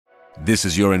This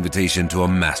is your invitation to a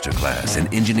masterclass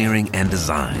in engineering and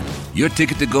design. Your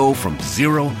ticket to go from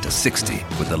 0 to 60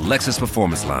 with the Lexus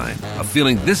Performance Line. A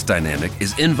feeling this dynamic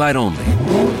is invite only.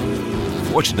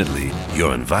 Fortunately,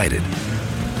 you're invited.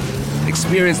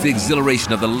 Experience the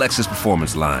exhilaration of the Lexus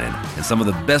Performance Line and some of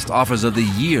the best offers of the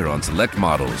year on select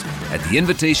models at the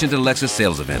Invitation to Lexus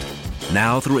sales event,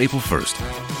 now through April 1st.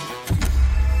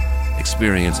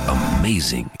 Experience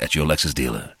amazing at your Lexus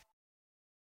dealer.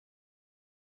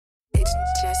 It's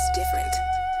just different.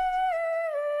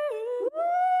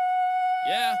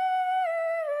 Yeah.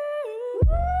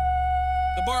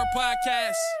 The Bar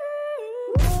Podcast.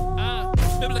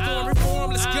 Biblical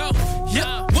reform, let's go.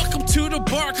 Yeah, welcome to the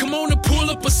bar. Come on and pull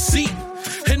up a seat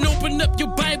and open up your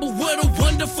Bible. What a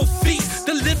wonderful feast.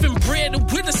 The living bread, and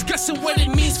we're discussing what it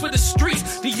means for the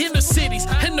streets, the inner cities,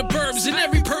 and the burbs, and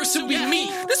every person we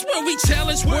meet. That's where we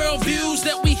challenge worldviews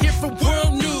that we hear from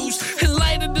world news. In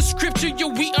light of the scripture, yo,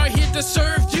 we are here to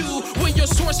serve you. We're your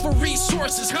source for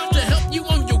resources to help you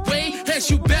on your way as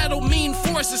you battle mean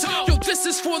forces. Yo, this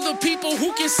is for the people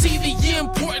who can see the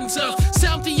importance of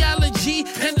sound theology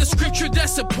and the scripture that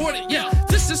support it. Yeah,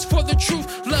 this is for the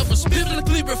truth lovers,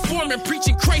 biblically reforming,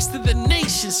 preaching Christ to the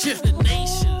nations. Yeah, the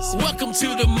nations. Welcome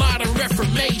to the modern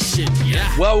Reformation.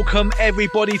 Yeah. Welcome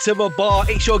everybody to the bar.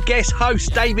 It's your guest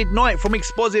host David Knight from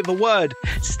Exposit the Word,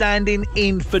 standing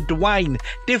in for Dwayne.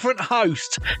 Different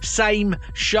host, same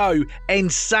show,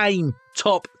 and same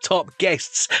top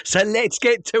guests. So let's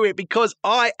get to it, because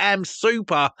I am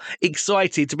super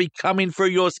excited to be coming through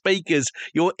your speakers,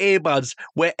 your earbuds,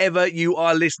 wherever you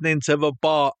are listening to the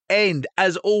bar. And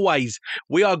as always,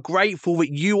 we are grateful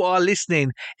that you are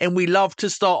listening, and we love to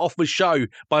start off the show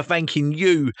by thanking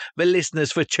you, the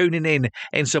listeners, for tuning in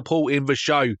and supporting the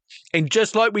show. And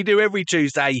just like we do every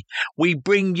Tuesday, we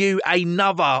bring you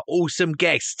another awesome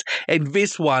guest, and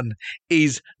this one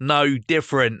is no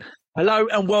different. Hello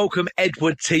and welcome,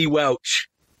 Edward T. Welch.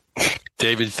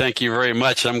 David, thank you very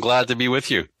much. I'm glad to be with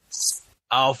you.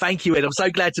 Oh, thank you, Ed. I'm so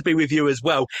glad to be with you as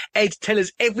well. Ed, tell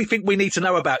us everything we need to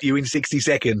know about you in 60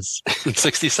 seconds.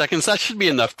 60 seconds? That should be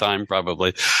enough time,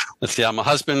 probably. Let's see. I'm a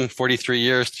husband, 43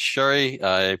 years to Sherry.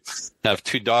 I have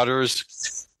 2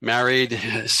 daughters, married,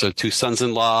 so 2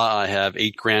 sons-in-law. I have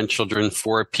 8 grandchildren,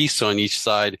 4 apiece on each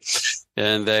side.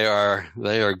 And they are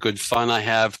good fun. I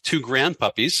have 2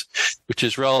 grandpuppies, which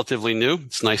is relatively new.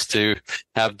 It's nice to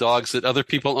have dogs that other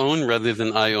people own rather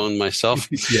than I own myself.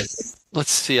 Yes.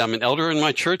 Let's see. I'm an elder in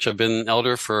my church. I've been an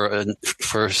elder for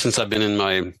since I've been in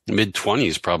my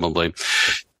mid-20s, probably.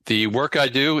 The work I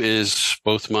do is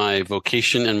both my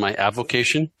vocation and my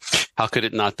avocation. How could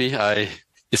it not be?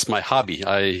 It's my hobby.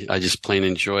 I just plain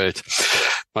enjoy it.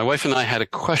 My wife and I had a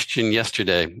question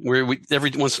yesterday where we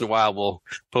every once in a while we'll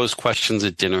pose questions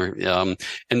at dinner.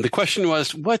 And the question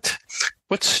was, what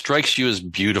strikes you as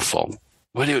beautiful?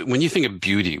 When you think of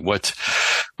beauty, what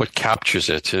captures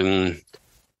it? And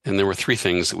there were 3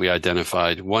 things that we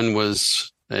identified. One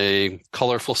was a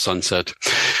colorful sunset.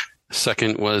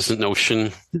 Second was an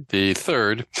ocean. The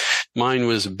third, mine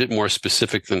was a bit more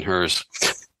specific than hers.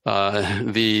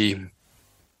 The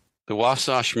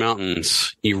Wasatch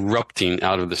Mountains erupting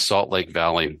out of the Salt Lake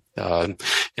Valley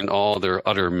in all their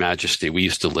utter majesty. We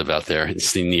used to live out there.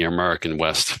 It's in the American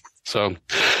West. So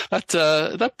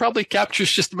that probably captures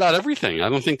just about everything. I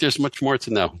don't think there's much more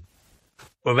to know.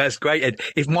 Well, that's great, Ed.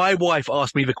 If my wife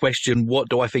asked me the question, what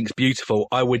do I think is beautiful,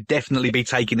 I would definitely be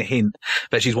taking a hint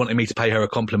that she's wanting me to pay her a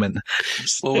compliment.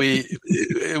 Well,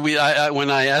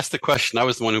 when I asked the question, I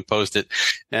was the one who posed it.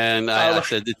 And I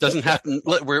said, it doesn't happen.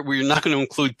 We're not going to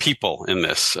include people in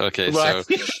this. Okay. Right.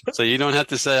 So you don't have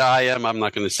to say I am. I'm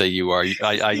not going to say you are.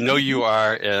 I know you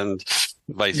are. And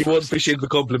vice versa. You want fishing the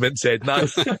compliment, Ed. No.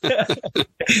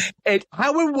 Ed,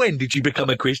 how and when did you become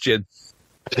a Christian?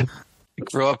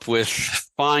 Grew up with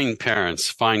fine parents,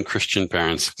 fine Christian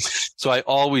parents. So I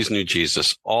always knew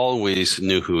Jesus, always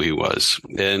knew who he was,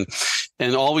 and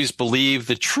always believed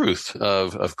the truth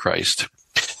of Christ.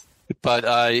 But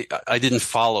I didn't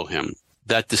follow him.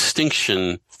 That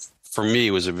distinction for me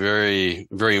was a very,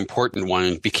 very important one,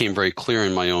 and became very clear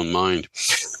in my own mind.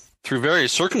 Through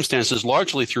various circumstances,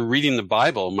 largely through reading the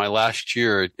Bible, my last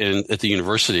year at the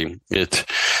university, it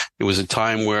was a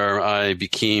time where I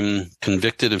became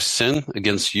convicted of sin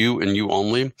against you and you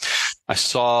only. I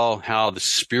saw how the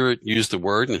Spirit used the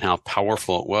word and how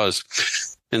powerful it was.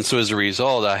 And so as a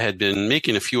result, I had been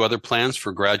making a few other plans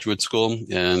for graduate school,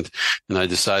 and I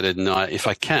decided, no, if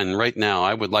I can, right now,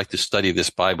 I would like to study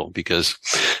this Bible because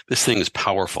this thing is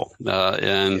powerful.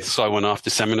 So I went off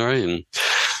to seminary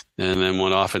and then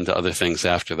went off into other things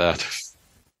after that.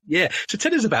 Yeah. So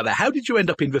tell us about that. How did you end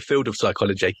up in the field of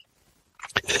psychology?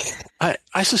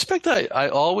 I suspect I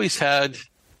always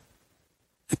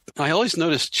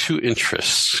noticed two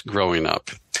interests growing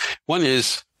up. One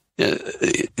is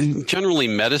generally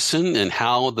medicine and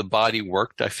how the body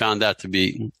worked. I found that to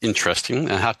be interesting.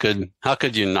 And how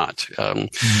could you not?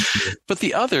 But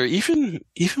the other, even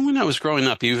when I was growing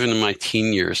up, even in my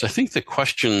teen years, I think the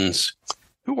questions,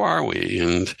 who are we?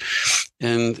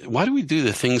 And why do we do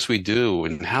the things we do?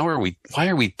 And why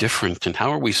are we different? And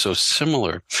how are we so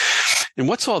similar? And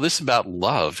what's all this about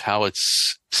love? How it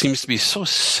seems to be so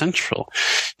central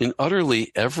in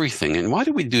utterly everything. And why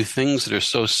do we do things that are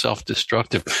so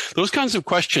self-destructive? Those kinds of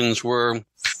questions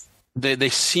they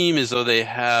seem as though they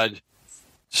had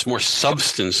just more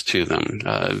substance to them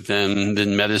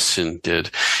than medicine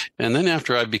did. And then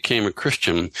after I became a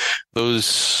Christian,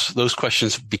 those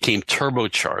questions became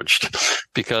turbocharged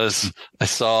because I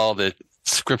saw that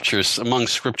among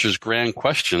Scripture's grand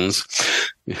questions,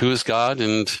 who is God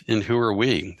and who are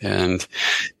we? And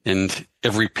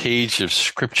every page of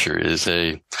Scripture is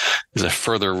a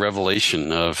further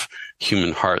revelation of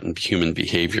human heart and human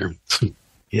behavior.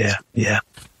 Yeah.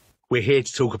 We're here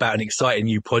to talk about an exciting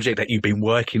new project that you've been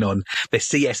working on, the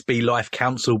CSB Life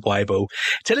Counsel Bible.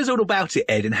 Tell us all about it,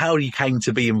 Ed, and how you came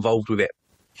to be involved with it.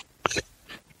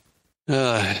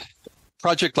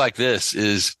 Project like this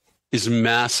is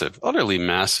massive, utterly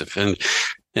massive,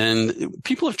 and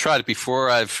people have tried it before.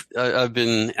 I've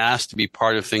been asked to be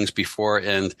part of things before,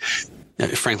 and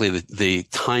frankly, the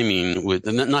timing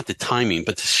not the timing,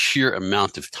 but the sheer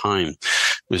amount of time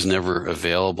was never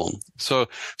available. So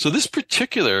this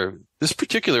particular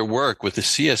work with the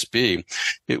CSB,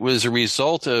 it was a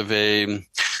result of a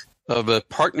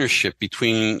partnership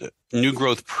between New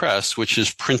Growth Press, which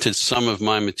has printed some of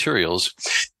my materials,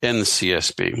 and the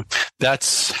CSB.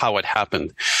 That's how it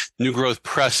happened. New Growth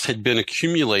Press had been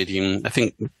accumulating, I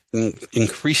think,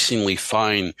 increasingly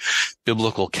fine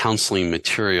biblical counseling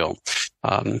material.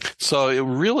 So it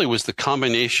really was the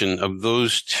combination of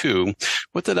those two.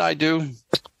 What did I do?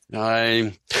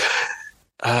 I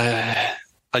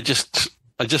just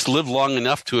lived long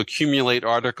enough to accumulate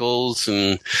articles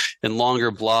and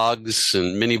longer blogs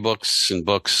and mini books and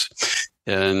books,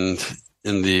 and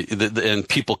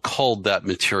people culled that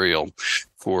material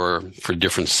for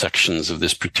different sections of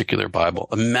this particular Bible.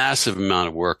 A massive amount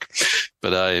of work,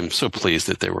 but I am so pleased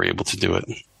that they were able to do it.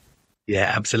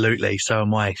 Yeah, absolutely. So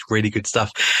am I. Really good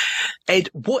stuff. Ed,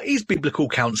 what is biblical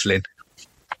counseling?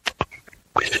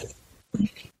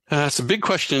 It's a big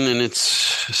question, and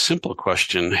it's a simple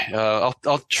question.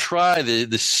 I'll try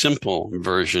the simple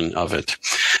version of it.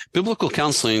 Biblical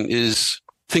counseling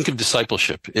think of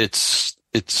discipleship. It's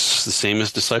the same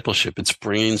as discipleship. It's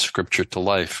bringing Scripture to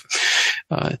life.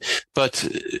 But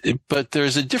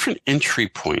there's a different entry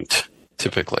point,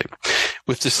 typically.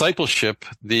 With discipleship,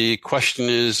 the question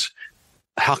is,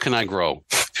 how can I grow?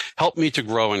 Help me to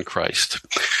grow in Christ.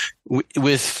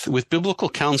 With biblical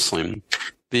counseling,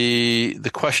 the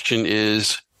question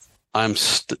is, I'm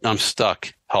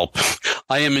stuck. Help.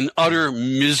 I am in utter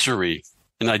misery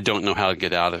and I don't know how to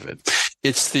get out of it.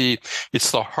 It's the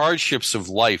hardships of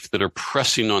life that are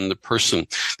pressing on the person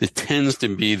that tends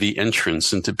to be the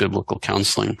entrance into biblical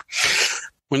counseling.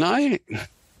 When I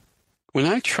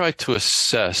try to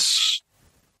assess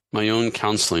my own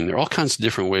counseling, there are all kinds of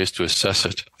different ways to assess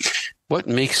it. What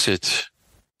makes it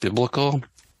biblical?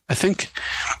 I think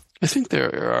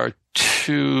there are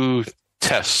two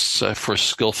tests for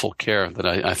skillful care that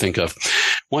I think of.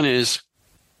 One is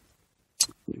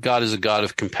God is a God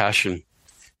of compassion,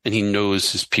 and he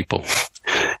knows his people.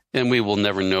 And we will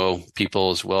never know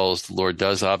people as well as the Lord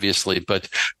does, obviously, but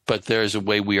there is a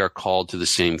way we are called to the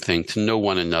same thing, to know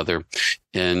one another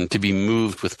and to be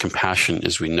moved with compassion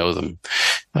as we know them.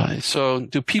 So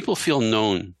do people feel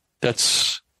known?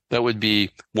 That would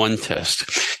be one test.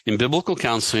 In biblical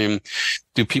counseling,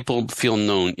 do people feel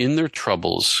known in their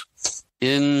troubles,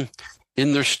 in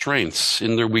their strengths,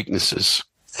 in their weaknesses,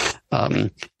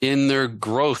 in their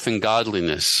growth and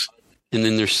godliness, and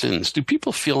in their sins? Do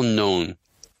people feel known?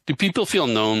 Do people feel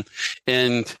known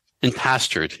and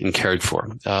pastored and cared for,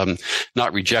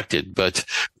 not rejected, but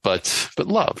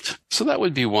loved? So that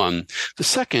would be one. The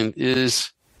second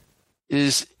is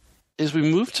as we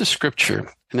move to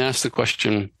Scripture and ask the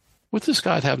question, what does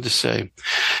God have to say?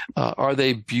 Are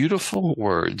they beautiful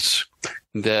words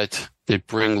that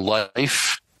bring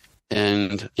life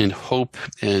and hope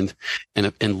and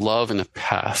love and a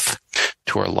path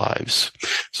to our lives?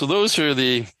 So those are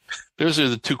the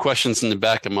two questions in the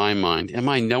back of my mind. Am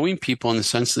I knowing people in the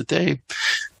sense that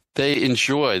they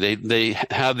enjoy, they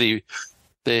have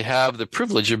the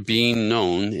privilege of being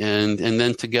known, and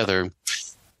then together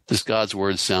does God's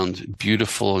word sound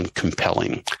beautiful and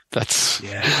compelling? That's,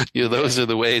 those are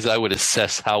the ways I would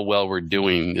assess how well we're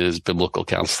doing as biblical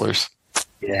counselors.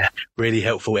 Yeah, really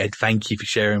helpful, Ed. Thank you for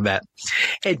sharing that.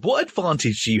 Ed, what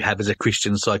advantage do you have as a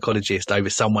Christian psychologist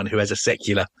over someone who has a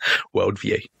secular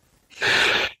worldview?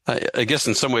 I guess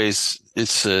in some ways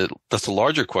that's a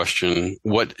larger question.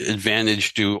 What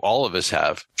advantage do all of us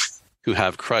have who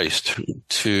have Christ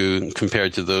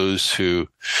compared to those who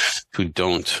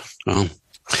don't? I'll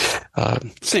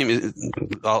say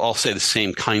the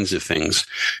same kinds of things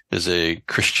as a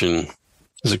Christian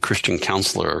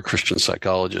counselor or a Christian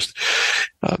psychologist.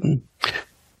 In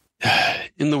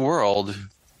the world,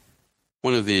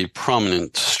 one of the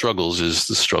prominent struggles is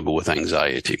the struggle with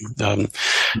anxiety. I'll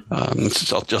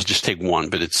just take one,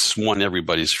 but it's one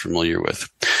everybody's familiar with.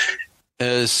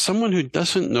 As someone who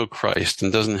doesn't know Christ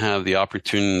and doesn't have the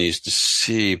opportunities to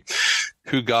see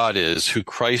who God is, who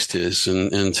Christ is,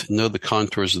 and know the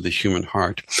contours of the human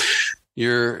heart,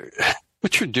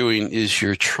 what you're doing is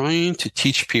you're trying to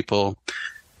teach people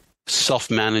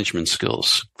self-management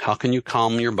skills. How can you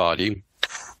calm your body?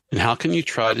 And how can you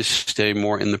try to stay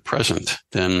more in the present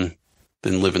than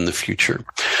live in the future?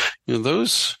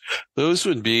 Those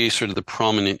would be sort of the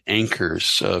prominent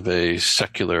anchors of a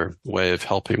secular way of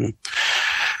helping.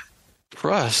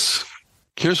 For us,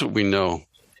 here's what we know.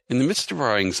 In the midst of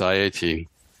our anxiety,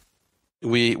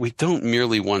 we don't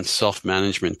merely want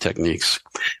self-management techniques.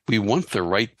 We want the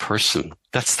right person.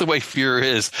 That's the way fear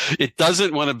is. It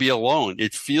doesn't want to be alone.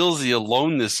 It feels the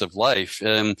aloneness of life,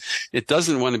 and it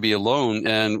doesn't want to be alone.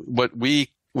 And what we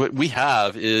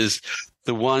have is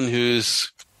the one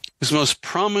whose most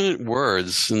prominent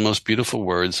words and most beautiful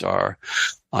words are,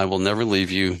 "I will never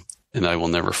leave you, and I will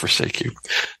never forsake you."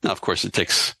 Now, of course, it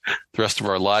takes the rest of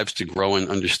our lives to grow in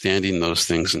understanding those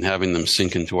things and having them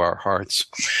sink into our hearts.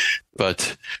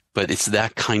 But it's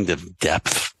that kind of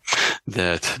depth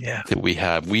that we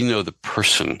have. We know the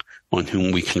person on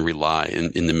whom we can rely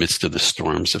in the midst of the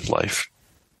storms of life.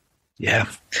 Yeah.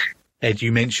 Ed,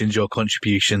 you mentioned your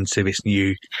contribution to this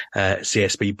new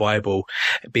CSB Bible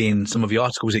being some of the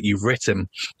articles that you've written.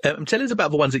 Tell us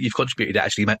about the ones that you've contributed that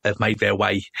actually have made their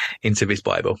way into this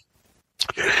Bible.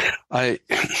 I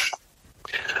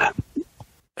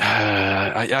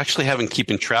actually haven't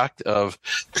kept track of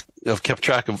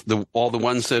all the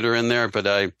ones that are in there, but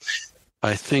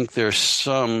I think there's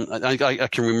some. I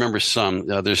can remember some.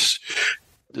 There's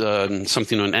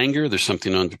something on anger. There's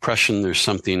something on depression. There's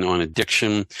something on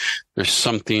addiction. There's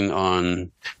something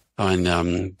on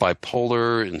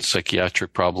bipolar and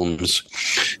psychiatric problems.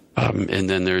 And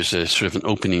then there's a sort of an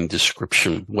opening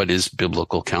description. What is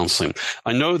biblical counseling?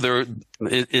 I know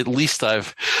at least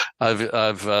I've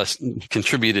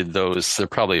contributed those. There are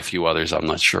probably a few others. I'm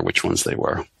not sure which ones they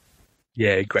were.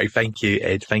 Yeah, great. Thank you,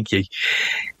 Ed. Thank you.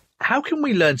 How can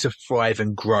we learn to thrive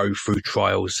and grow through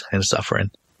trials and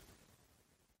suffering?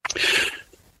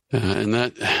 And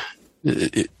that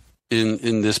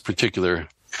in this particular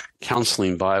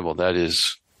counseling Bible, that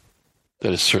is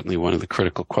certainly one of the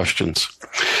critical questions.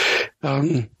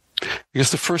 I guess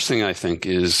the first thing I think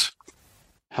is,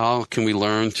 how can we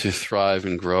learn to thrive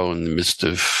and grow in the midst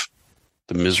of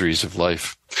the miseries of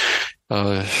life?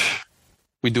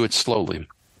 We do it slowly.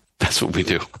 That's what we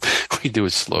do. We do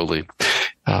it slowly.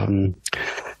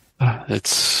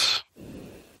 It's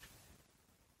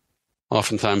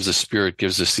oftentimes the Spirit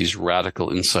gives us these radical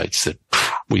insights that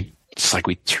it's like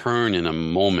we turn in a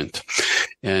moment,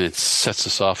 and it sets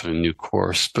us off on a new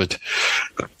course. But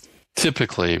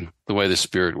typically, the way the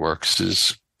Spirit works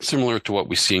is similar to what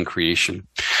we see in creation.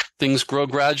 Things grow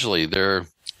gradually. They're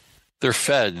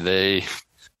fed.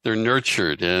 They're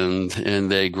nurtured, and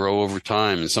they grow over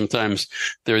time. And sometimes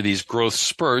there are these growth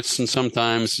spurts, and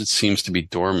sometimes it seems to be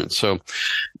dormant. So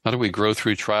how do we grow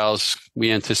through trials?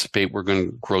 We anticipate we're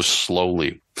going to grow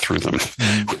slowly through them.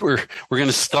 We're going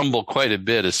to stumble quite a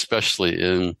bit, especially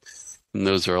in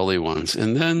those early ones.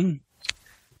 And then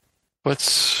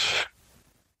what's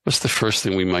the first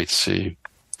thing we might see?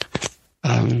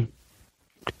 That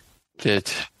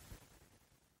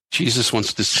Jesus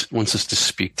wants us to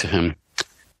speak to him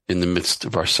in the midst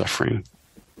of our suffering.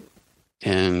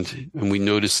 And we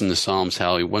notice in the Psalms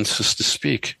how he wants us to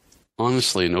speak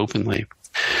honestly and openly.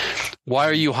 Why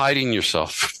are you hiding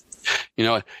yourself?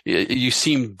 You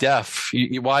seem deaf.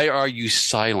 Why are you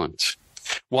silent?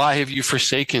 Why have you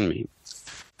forsaken me?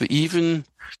 But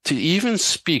to even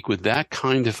speak with that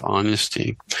kind of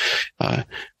honesty,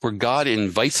 where God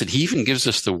invites it, he even gives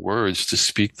us the words to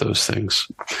speak those things.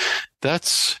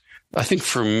 That's, I think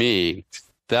for me,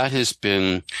 that has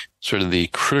been sort of the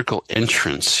critical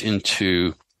entrance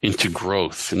into into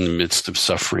growth in the midst of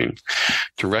suffering,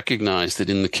 to recognize that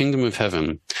in the kingdom of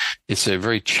heaven, it's a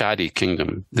very chatty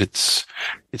kingdom. It's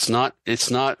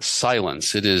not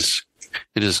silence. It is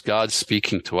God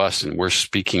speaking to us, and we're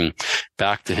speaking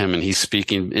back to him, and he's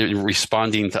speaking,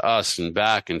 responding to us, and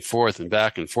back and forth and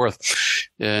back and forth.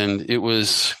 And it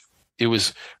was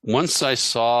once I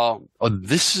saw, oh,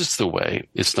 this is the way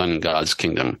it's done in God's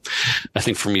kingdom. I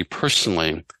think for me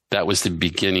personally, that was the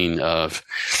beginning of,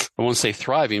 I won't say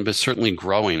thriving, but certainly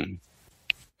growing.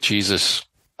 Jesus,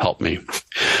 help me.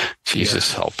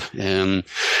 Jesus, help. And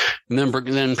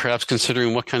then perhaps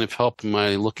considering what kind of help am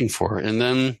I looking for? And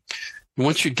then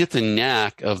once you get the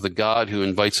knack of the God who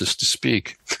invites us to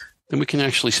speak, then we can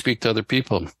actually speak to other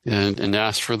people and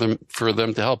ask for them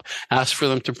to help, ask for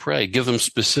them to pray, give them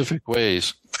specific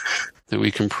ways that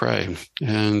we can pray.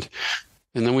 And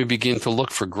then we begin to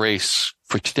look for grace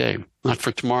for today, not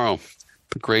for tomorrow,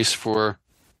 but grace for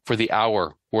the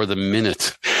hour or the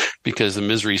minute, because the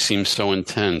misery seems so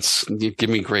intense. Give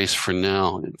me grace for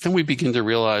now. Then we begin to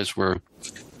realize we're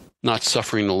not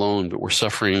suffering alone, but we're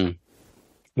suffering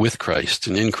with Christ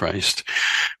and in Christ.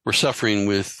 We're suffering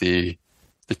with the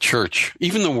church,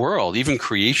 even the world, even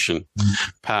creation,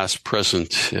 past,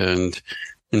 present, and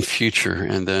in future.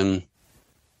 And then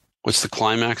what's the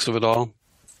climax of it all?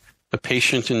 A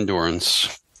patient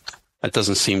endurance. That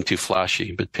doesn't seem too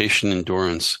flashy, but patient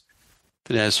endurance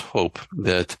that has hope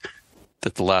that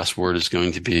the last word is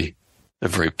going to be a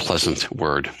very pleasant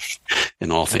word,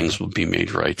 and all things will be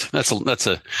made right. That's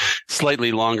a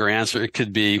slightly longer answer. It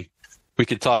could be, we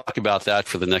could talk about that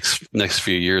for the next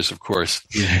few years, of course.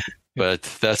 Yeah. But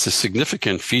that's a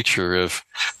significant feature of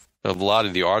a lot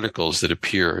of the articles that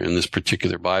appear in this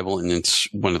particular Bible, and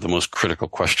it's one of the most critical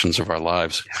questions of our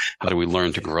lives. How do we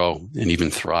learn to grow and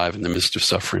even thrive in the midst of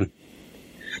suffering?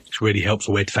 It's really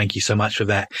helpful, Ed. Thank you so much for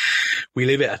that. We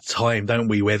live at a time, don't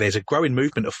we, where there's a growing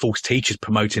movement of false teachers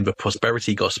promoting the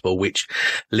prosperity gospel, which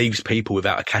leaves people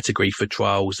without a category for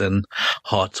trials and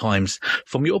hard times.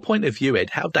 From your point of view,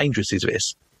 Ed, how dangerous is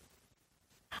this?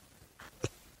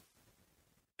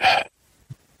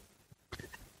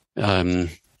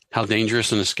 How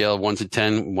dangerous on a scale of 1 to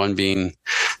 10, 1 being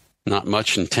not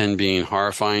much and 10 being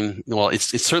horrifying? Well, it's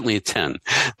certainly a 10.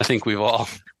 I think we've all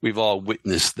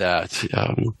witnessed that.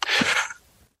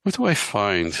 What do I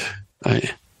find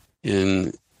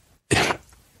in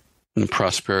the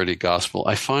prosperity gospel?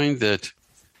 I find that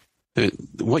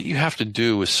what you have to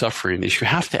do with suffering is you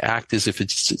have to act as if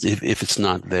it's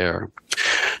not there.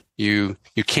 You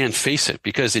can't face it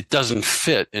because it doesn't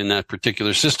fit in that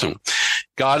particular system.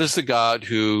 God is the God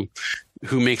who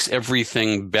makes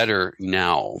everything better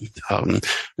now,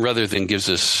 rather than gives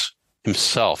us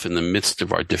himself in the midst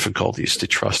of our difficulties to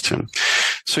trust him.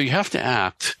 So you have to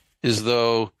act as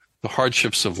though the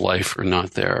hardships of life are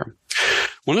not there.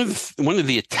 One of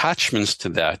the attachments to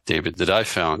that, David, that I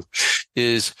found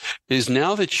is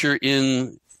now that you're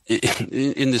in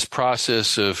this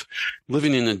process of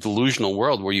living in a delusional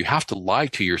world where you have to lie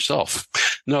to yourself.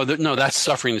 No, that's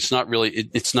suffering. It's not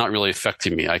really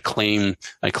affecting me. I claim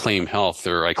health,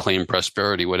 or I claim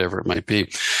prosperity, whatever it might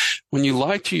be. When you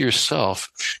lie to yourself,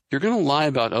 you're going to lie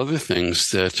about other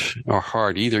things that are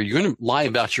hard. Either you're going to lie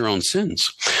about your own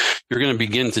sins. You're going to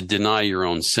begin to deny your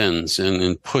own sins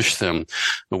and push them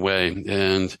away.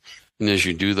 And as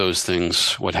you do those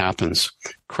things, what happens?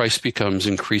 Christ becomes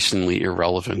increasingly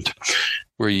irrelevant,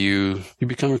 where you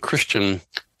become a Christian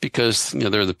because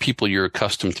they're the people you're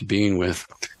accustomed to being with,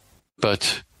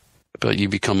 but you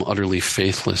become utterly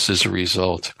faithless as a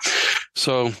result.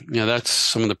 So, that's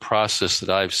some of the process that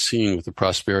I've seen with the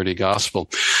prosperity gospel.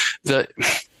 The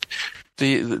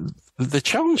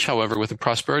challenge, however, with the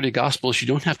prosperity gospel is you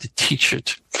don't have to teach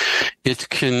it. It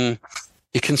can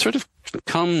sort of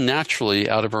come naturally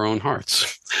out of our own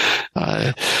hearts.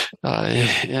 How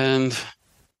do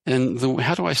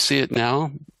I see it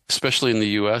now, especially in the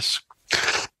U.S.?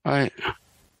 I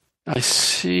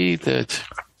see that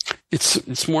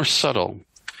it's more subtle.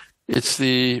 It's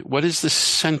what is the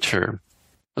center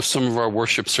of some of our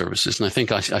worship services? And I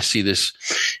think I see this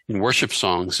in worship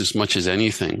songs as much as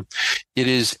anything. It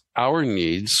is our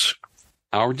needs,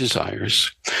 our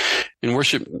desires. And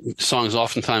worship songs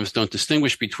oftentimes don't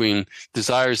distinguish between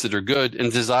desires that are good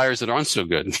and desires that aren't so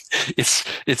good. It's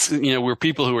we're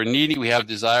people who are needy, we have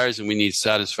desires, and we need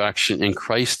satisfaction. And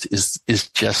Christ is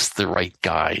just the right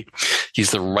guy. He's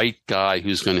the right guy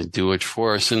who's going to do it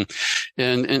for us. And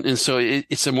so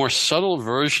it's a more subtle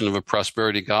version of a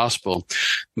prosperity gospel,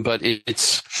 but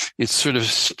it's sort of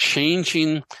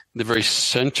changing the very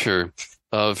center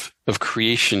of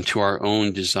creation to our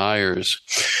own desires.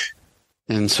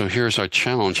 And so here's our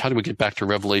challenge. How do we get back to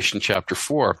Revelation chapter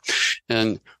 4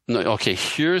 And okay,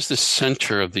 here's the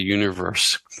center of the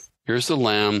universe. Here's the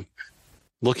Lamb,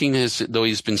 looking as though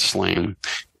he's been slain.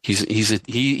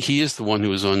 He is the one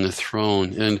who is on the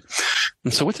throne. And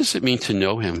so what does it mean to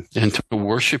know him and to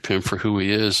worship him for who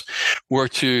he is? Or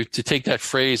to take that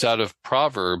phrase out of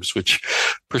Proverbs, which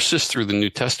persists through the New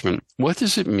Testament. What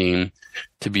does it mean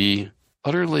to be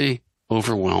utterly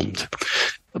overwhelmed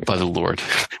by the Lord?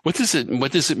 What does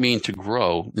it mean to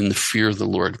grow in the fear of the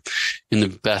Lord in the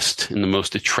best, in the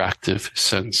most attractive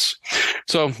sense?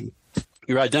 So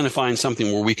you're identifying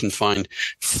something where we can find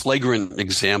flagrant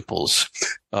examples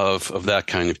of that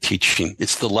kind of teaching.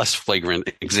 It's the less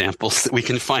flagrant examples that we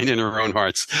can find in our own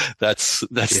hearts. That's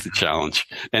the challenge,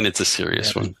 and it's a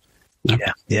serious one.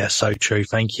 Yeah, so true.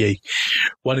 Thank you.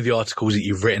 One of the articles that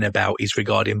you've written about is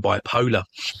regarding bipolar.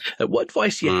 What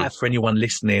advice do you have for anyone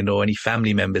listening or any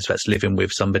family members that's living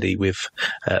with somebody with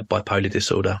bipolar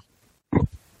disorder?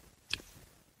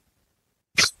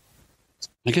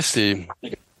 I guess the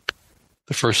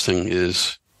first thing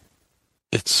is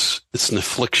it's an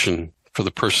affliction for the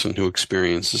person who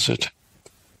experiences it,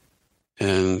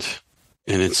 and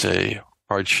it's a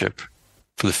hardship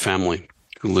for the family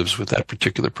who lives with that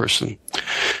particular person,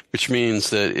 which means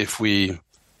that if we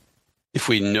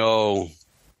know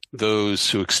those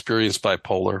who experience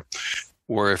bipolar,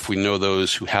 or if we know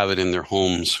those who have it in their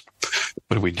homes,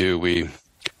 what do? We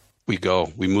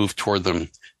move toward them.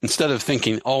 Instead of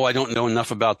thinking, oh, I don't know enough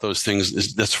about those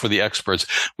things, that's for the experts,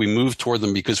 we move toward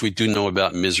them because we do know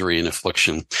about misery and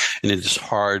affliction. And it is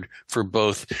hard for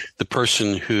both the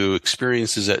person who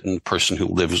experiences it and the person who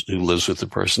lives with the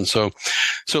person. So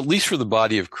at least for the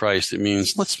body of Christ, it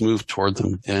means let's move toward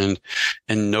them and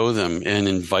know them and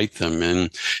invite them and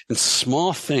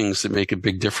small things that make a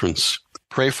big difference.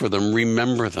 Pray for them,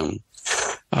 remember them.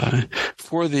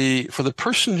 For the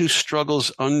person who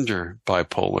struggles under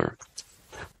bipolar,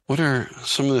 what are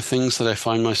some of the things that I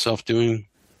find myself doing?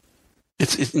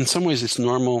 It's in some ways it's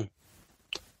normal.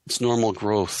 It's normal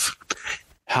growth.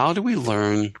 How do we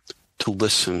learn to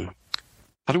listen?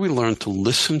 How do we learn to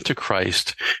listen to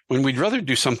Christ when we'd rather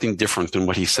do something different than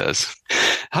what he says?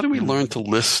 How do we learn to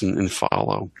listen and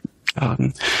follow? All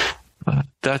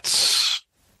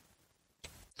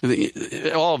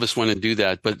of us want to do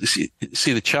that, but see,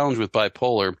 the challenge with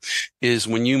bipolar is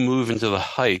when you move into the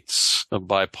heights of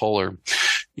bipolar,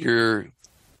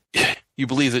 you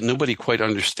believe that nobody quite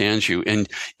understands you, and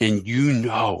you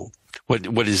know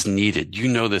what is needed. You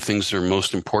know the things that are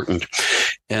most important,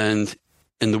 and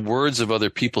the words of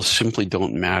other people simply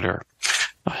don't matter.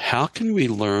 How can we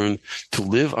learn to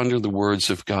live under the words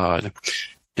of God,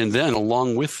 and then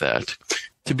along with that,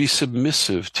 to be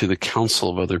submissive to the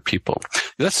counsel of other people?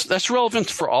 That's relevant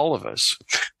for all of us.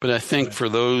 But I think for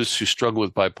those who struggle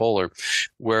with bipolar,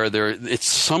 where at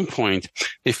some point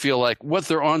they feel like what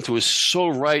they're onto is so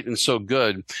right and so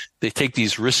good, they take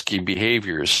these risky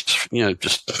behaviors.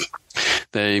 Just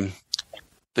they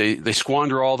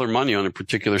squander all their money on a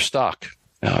particular stock.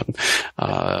 In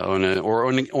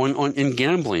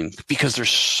gambling, because they're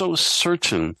so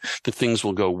certain that things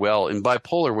will go well. In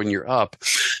bipolar, when you're up,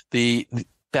 the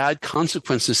bad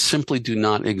consequences simply do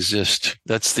not exist.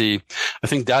 I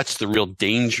think that's the real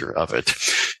danger of it.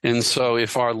 And so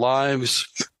if our lives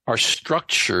are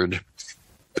structured,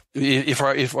 if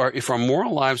our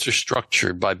moral lives are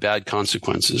structured by bad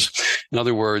consequences, in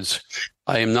other words,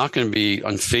 I am not going to be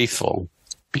unfaithful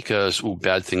because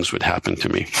bad things would happen to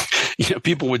me.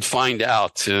 People would find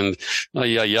out, and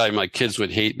my kids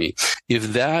would hate me.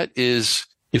 If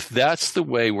that's the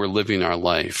way we're living our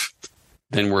life,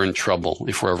 then we're in trouble.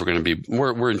 If we're ever going to be,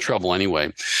 we're in trouble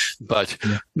anyway. But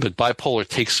bipolar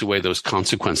takes away those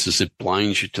consequences. It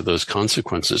blinds you to those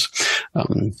consequences.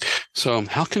 So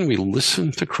how can we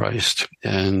listen to Christ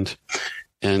and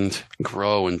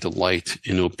grow and delight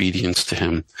in obedience to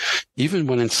him, even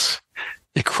when it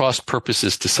cross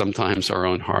purposes to sometimes our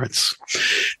own hearts?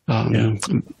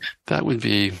 That would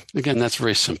be, again, that's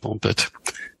very simple, but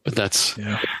that's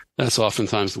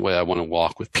oftentimes the way I want to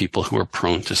walk with people who are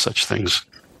prone to such things.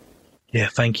 Yeah,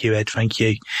 thank you, Ed. Thank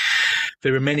you.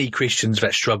 There are many Christians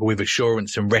that struggle with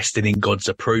assurance and resting in God's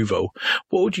approval.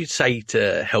 What would you say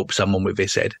to help someone with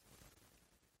this, Ed?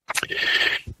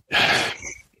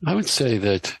 I would say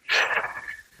that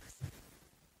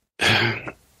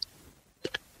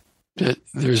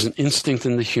there's an instinct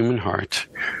in the human heart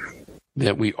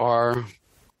that we are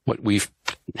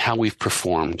how we've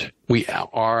performed. We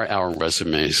are our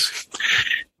resumes.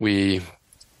 We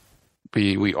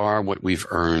are what we've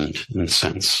earned, in a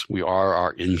sense. We are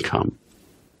our income.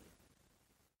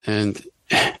 And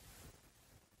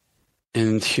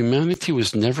humanity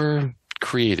was never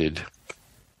created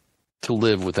to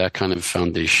live with that kind of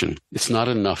foundation. It's not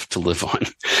enough to live on,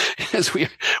 as we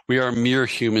are mere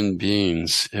human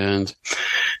beings, and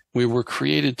we were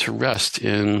created to rest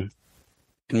in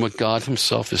what God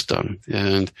Himself has done,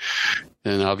 and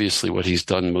obviously what He's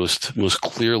done most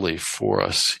clearly for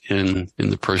us in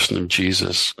the person of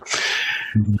Jesus.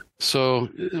 Mm-hmm. So,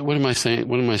 what am I saying?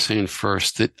 What am I saying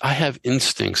first? That I have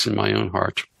instincts in my own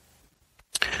heart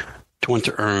to want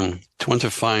to earn, to want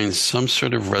to find some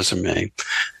sort of resume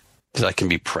that I can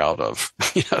be proud of.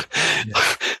 Yeah.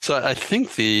 So I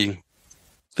think the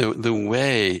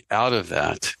way out of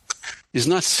that is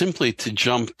not simply to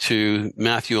jump to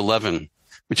Matthew 11,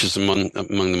 which is among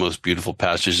the most beautiful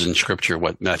passages in Scripture.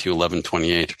 What Matthew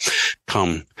 11:28,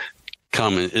 come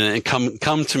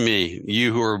to me,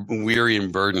 you who are weary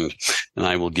and burdened, and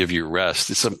I will give you rest.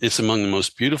 It's among the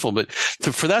most beautiful. But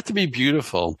for that to be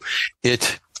beautiful,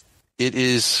 it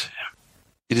is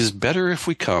better if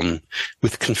we come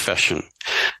with confession,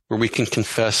 where we can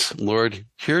confess, Lord,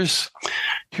 here's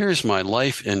my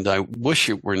life, and I wish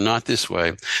it were not this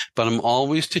way, but I'm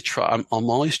always trying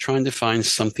to find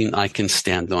something I can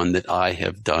stand on that I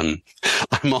have done.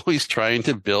 I'm always trying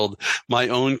to build my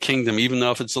own kingdom, even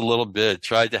though if it's a little bit,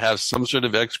 try to have some sort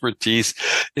of expertise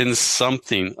in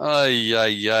something.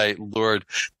 Lord,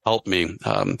 help me.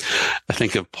 I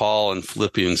think of Paul in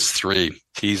Philippians 3.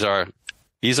 He's our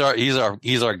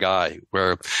guy,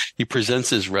 where he presents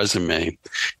his resume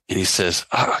and he says,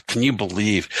 can you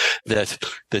believe that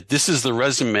this is the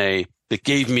resume that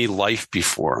gave me life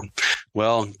before?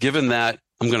 Well, given that,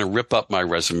 I'm going to rip up my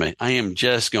resume. I am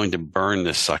just going to burn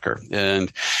this sucker.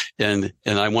 And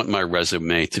I want my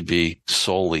resume to be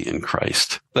solely in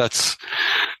Christ. That's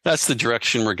the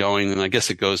direction we're going. And I guess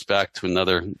it goes back to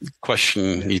another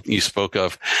question you spoke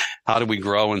of. How do we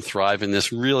grow and thrive in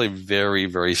this? Really very,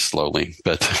 very slowly.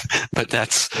 But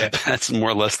that's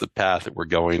more or less the path that we're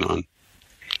going on.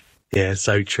 Yeah,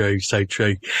 so true, so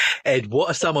true. Ed, what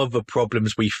are some of the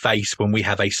problems we face when we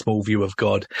have a small view of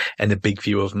God and a big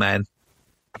view of man?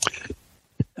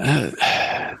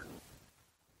 I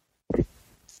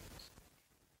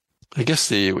guess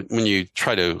when you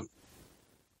try to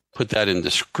put that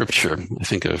into Scripture, I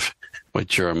think of what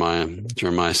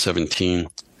Jeremiah 17,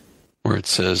 where it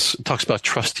talks about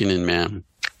trusting in man.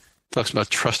 It talks about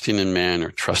trusting in man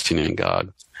or trusting in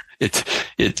God. It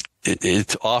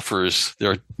offers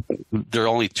there are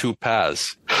only two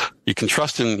paths. You can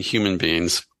trust in human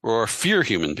beings, or fear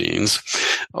human beings,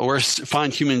 or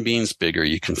find human beings big, or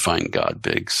you can find God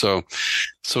big. So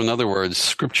in other words,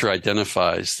 Scripture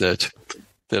identifies that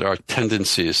our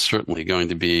tendency is certainly going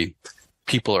to be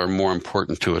people are more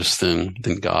important to us than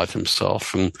God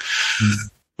Himself. And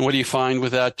what do you find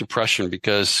with that? Depression,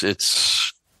 because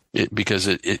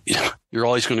you're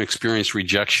always going to experience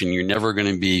rejection. You're never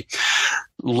going to be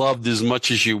loved as much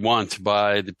as you want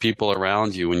by the people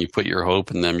around you. When you put your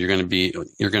hope in them, you're going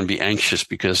to be anxious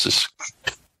because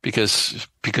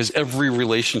every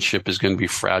relationship is going to be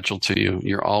fragile to you.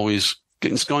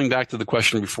 It's going back to the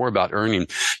question before about earning.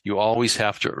 You always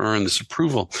have to earn this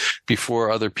approval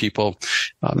before other people.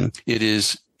 It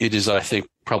is, I think,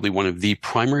 probably one of the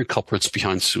primary culprits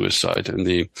behind suicide and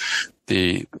the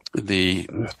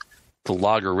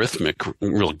logarithmic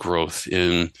real growth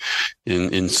in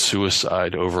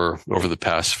suicide over the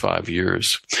past 5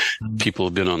 years. People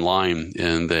have been online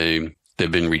and they've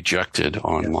been rejected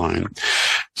online.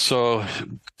 So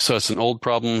it's an old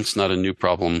problem. It's not a new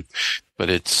problem, but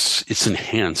it's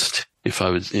enhanced, if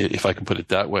I could put it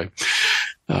that way,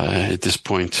 at this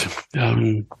point.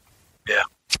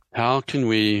 How can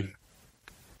we?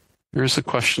 There's the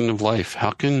question of life.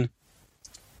 How can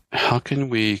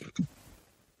we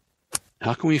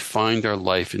find our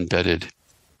life embedded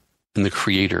in the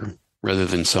Creator rather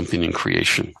than something in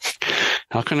creation?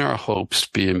 How can our hopes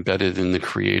be embedded in the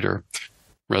Creator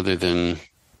rather than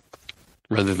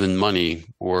money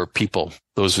or people?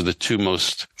 Those are the two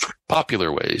most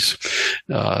popular ways.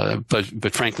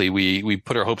 But frankly, we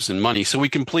put our hopes in money so we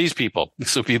can please people,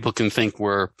 so people can think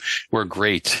we're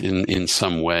great in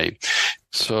some way.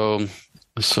 So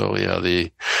yeah,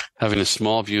 having a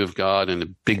small view of God and a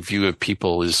big view of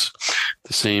people is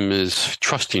the same as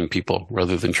trusting people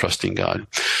rather than trusting God,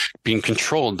 being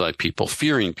controlled by people,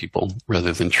 fearing people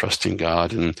rather than trusting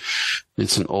God. And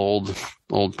it's an old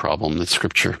problem that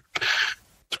Scripture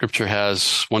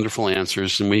has wonderful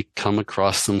answers, and we come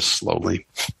across them slowly.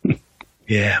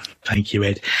 Yeah, thank you,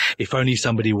 Ed. If only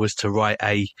somebody was to write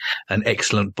an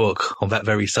excellent book on that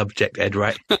very subject, Ed,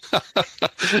 right?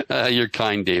 You're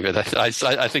kind, David. I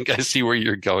think I see where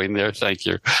you're going there. Thank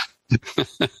you.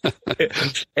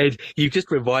 Ed, you've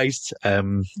just revised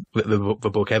the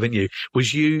book, haven't you?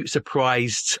 Was you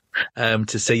surprised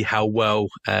to see how well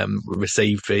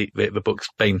received the book's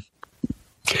been?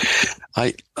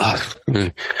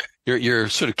 You're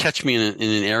sort of catch me in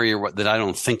an area that I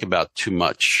don't think about too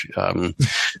much.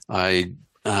 I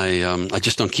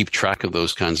just don't keep track of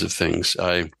those kinds of things.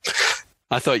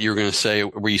 I thought you were going to say,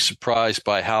 were you surprised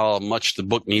by how much the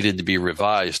book needed to be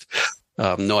revised?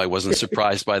 No, I wasn't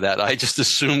surprised by that. I just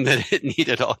assumed that it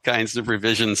needed all kinds of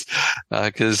revisions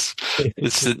because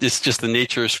it's just the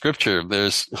nature of Scripture.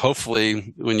 There's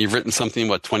hopefully when you've written something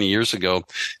 20 years ago,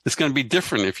 it's going to be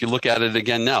different if you look at it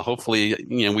again now. Hopefully,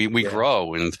 we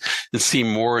grow and see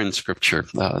more in Scripture.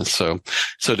 So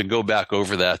to go back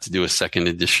over that to do a second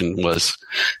edition was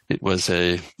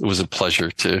a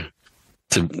pleasure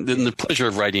the pleasure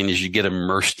of writing is you get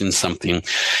immersed in something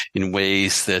in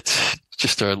ways that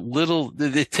just are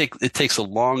it takes a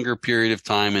longer period of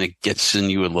time and it gets in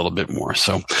you a little bit more.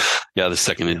 So yeah, the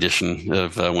second edition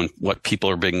of when What People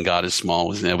Are Big and God Is Small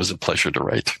was a pleasure to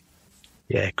write.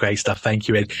 Yeah, great stuff. Thank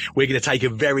you, Ed. We're going to take a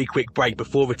very quick break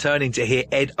before returning to hear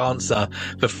Ed answer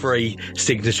the 3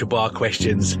 signature bar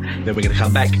questions. Then we're going to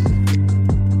come back.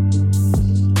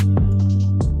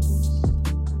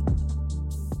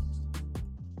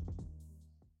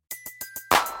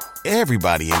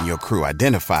 Everybody in your crew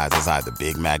identifies as either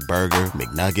Big Mac Burger,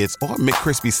 McNuggets, or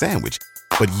McCrispy Sandwich.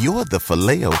 But you're the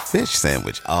Filet-O-Fish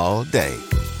Sandwich all day.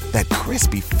 That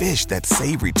crispy fish, that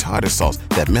savory tartar sauce,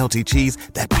 that melty cheese,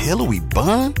 that pillowy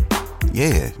bun.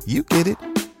 Yeah, you get it.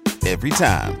 Every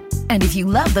time. And if you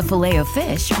love the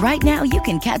Filet-O-Fish, right now you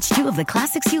can catch 2 of the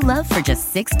classics you love for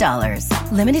just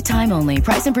 $6. Limited time only.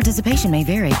 Price and participation may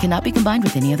vary. Cannot be combined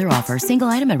with any other offer. Single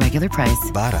item at regular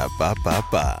price.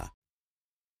 Ba-da-ba-ba-ba.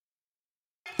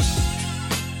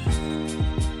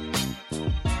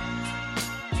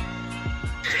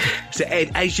 So,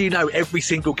 Ed, as you know, every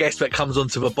single guest that comes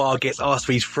onto the bar gets asked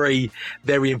these 3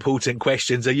 very important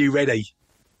questions. Are you ready?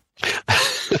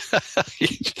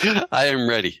 I am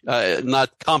ready.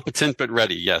 Not competent, but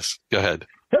ready. Yes. Go ahead.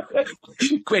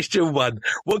 Question 1.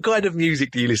 What kind of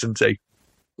music do you listen to?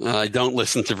 I don't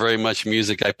listen to very much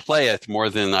music. I play it more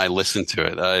than I listen to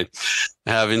it. I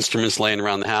have instruments laying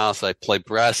around the house. I play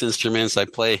brass instruments. I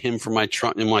play a hymn for my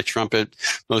trumpet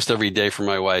most every day for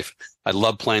my wife. I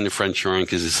love playing the French horn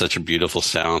because it's such a beautiful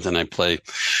sound, and I play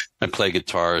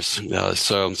guitars.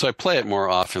 So I play it more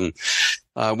often.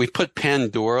 We put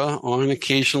Pandora on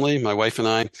occasionally, my wife and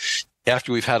I,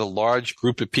 after we've had a large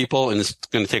group of people, and it's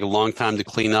going to take a long time to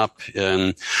clean up.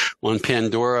 And on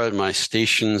Pandora, my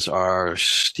stations are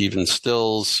Stephen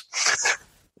Stills,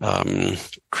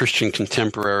 Christian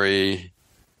Contemporary,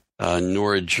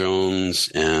 Norah Jones,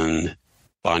 and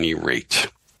Bonnie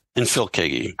Raitt, and Phil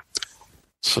Keaggy.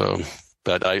 So,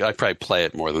 but I probably play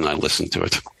it more than I listen to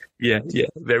it. Yeah,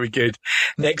 very good.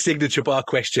 Next signature bar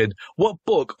question. What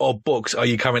book or books are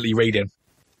you currently reading?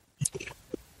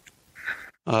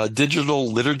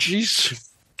 Digital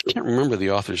Liturgies. I can't remember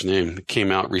the author's name. It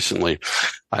came out recently.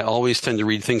 I always tend to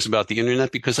read things about the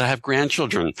internet because I have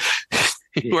grandchildren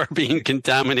who are being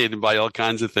contaminated by all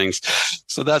kinds of things.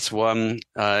 So that's one.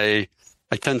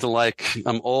 I tend to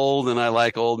I'm old and I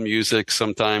like old music.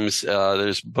 Sometimes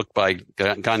there's a book by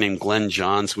a guy named Glenn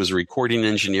Johns, who was a recording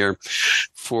engineer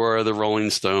for the Rolling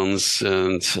Stones,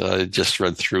 and I just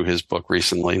read through his book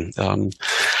recently.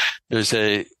 There's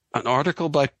an article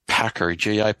by Packer,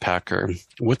 J.I. Packer,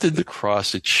 What Did the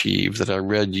Cross Achieve?, that I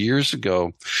read years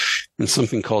ago in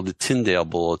something called the Tyndale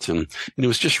Bulletin. And it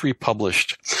was just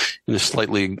republished in a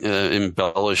slightly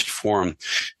embellished form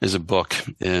as a book.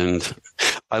 And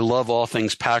I love all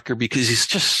things Packer because he's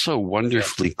just so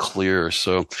wonderfully clear.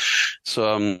 So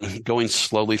I'm going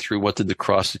slowly through What Did the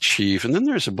Cross Achieve? And then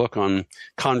there's a book on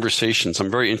conversations.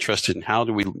 I'm very interested in how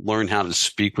do we learn how to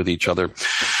speak with each other.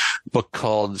 A book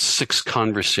called 6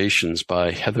 Conversations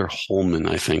by Heather Holman,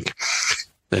 I think,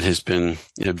 that has been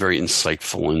very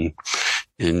insightful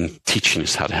in teaching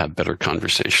us how to have better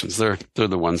conversations. They're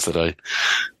the ones that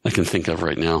I can think of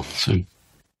right now. So.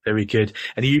 Very good.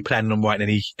 And are you planning on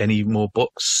writing any more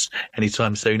books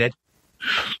anytime soon, Ed?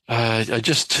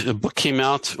 A book came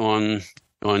out on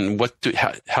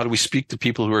how do we speak to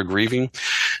people who are grieving.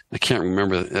 I can't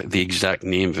remember the exact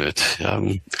name of it.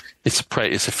 It's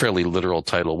a fairly literal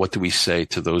title. What do we say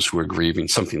to those who are grieving?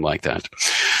 Something like that.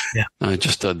 Yeah.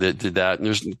 Did that. And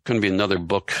there's going to be another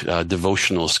book,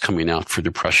 devotionals, coming out for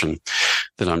depression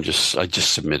that I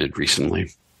just submitted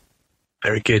recently.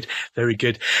 Very good. Very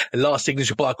good. And last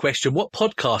signature bar question. What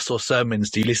podcasts or sermons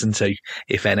do you listen to,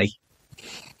 if any?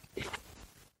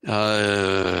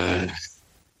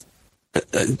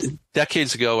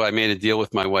 decades ago, I made a deal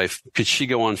with my wife. Could she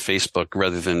go on Facebook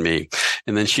rather than me?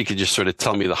 And then she could just sort of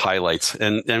tell me the highlights.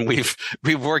 And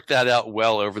we've worked that out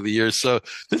well over the years. So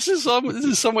this is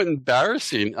somewhat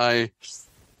embarrassing. I've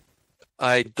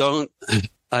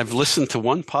listened to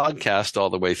one podcast all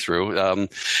the way through.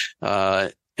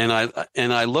 And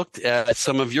I looked at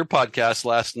some of your podcasts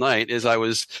last night as I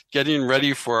was getting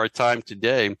ready for our time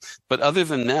today. But other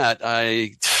than that,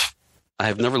 I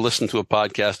have never listened to a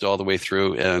podcast all the way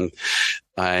through, and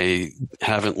I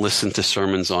haven't listened to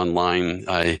sermons online.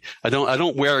 I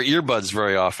don't wear earbuds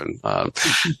very often,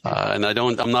 and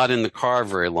I'm not in the car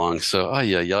very long. So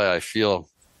I feel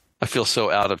so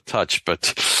out of touch.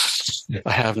 But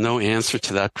I have no answer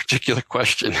to that particular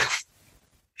question.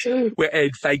 Well,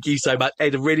 Ed, thank you so much.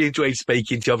 Ed, I really enjoyed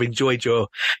speaking to you. I've enjoyed your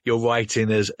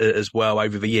writing as well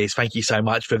over the years. Thank you so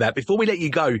much for that. Before we let you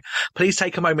go, please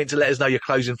take a moment to let us know your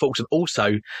closing thoughts and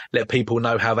also let people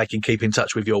know how they can keep in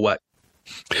touch with your work.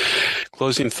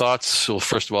 Closing thoughts. Well,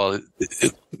 first of all,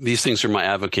 these things are my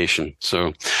avocation.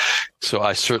 So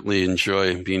I certainly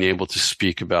enjoy being able to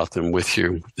speak about them with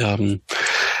you. How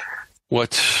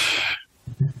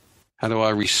do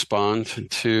I respond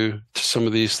to some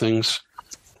of these things?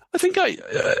 I think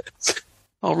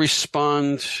I'll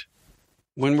respond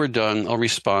when we're done. I'll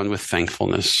respond with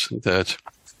thankfulness that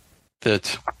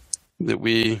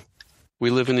we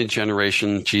live in a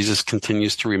generation. Jesus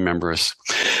continues to remember us,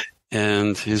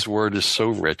 and His Word is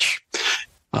so rich.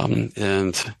 And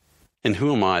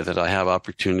who am I that I have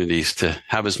opportunities to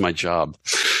have as my job,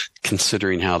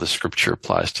 considering how the Scripture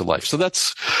applies to life? So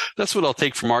that's what I'll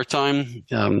take from our time.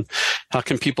 How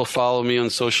can people follow me on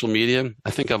social media?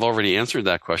 I think I've already answered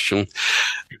that question.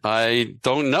 I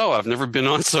don't know. I've never been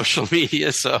on social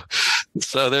media. So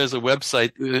there's a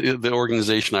website. The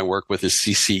organization I work with is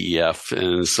CCEF.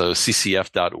 And so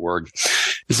ccf.org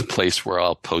is a place where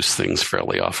I'll post things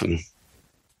fairly often.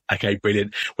 Okay,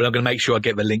 brilliant. Well, I'm going to make sure I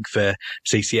get the link for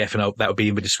CCF, and that will be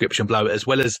in the description below, as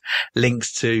well as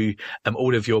links to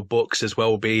all of your books as well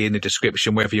will be in the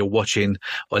description, whether you're watching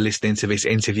or listening to this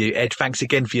interview. Ed, thanks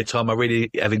again for your time. I really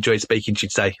have enjoyed speaking to you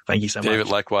today. Thank you so much. David,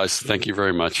 likewise. Thank you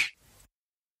very much.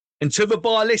 And to the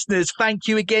bar listeners, thank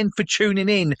you again for tuning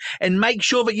in, and make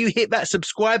sure that you hit that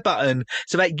subscribe button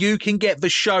so that you can get the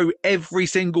show every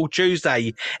single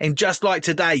Tuesday. And just like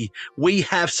today, we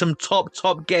have some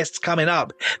top guests coming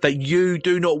up that you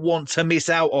do not want to miss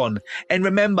out on. And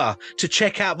remember to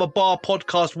check out the Bar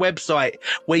Podcast website,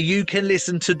 where you can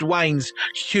listen to Dwayne's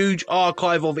huge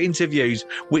archive of interviews,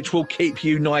 which will keep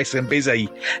you nice and busy.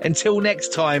 Until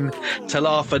next time,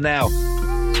 ta-la for now.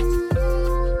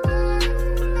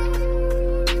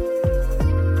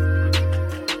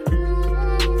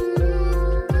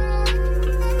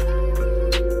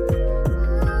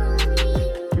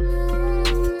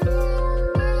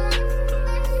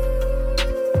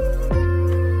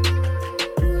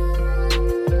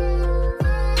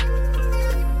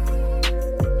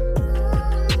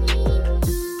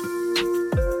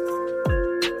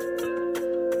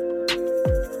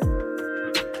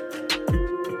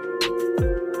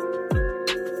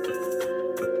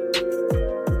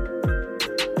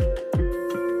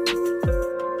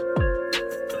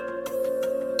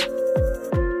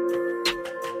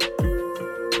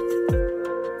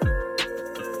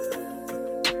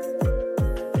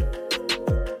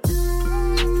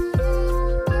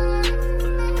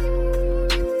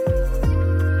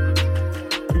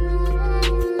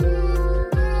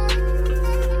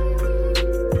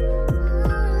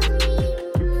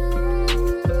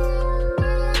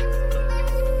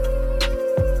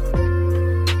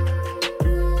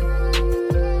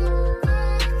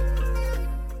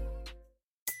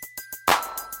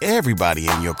 Everybody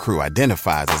in your crew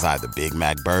identifies as either Big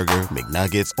Mac Burger,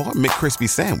 McNuggets, or McCrispy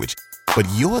Sandwich. But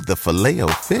you're the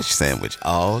Filet-O-Fish Sandwich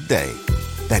all day.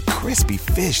 That crispy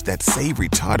fish, that savory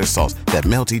tartar sauce, that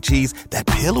melty cheese, that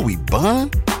pillowy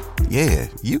bun. Yeah,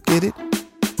 you get it.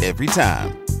 Every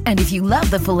time. And if you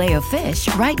love the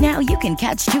Filet-O-Fish, right now you can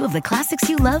catch two of the classics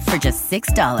you love for just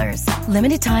 $6.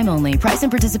 Limited time only. Price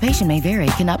and participation may vary.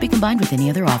 Cannot be combined with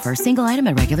any other offer. Single item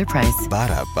at regular price.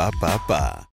 Ba-da-ba-ba-ba.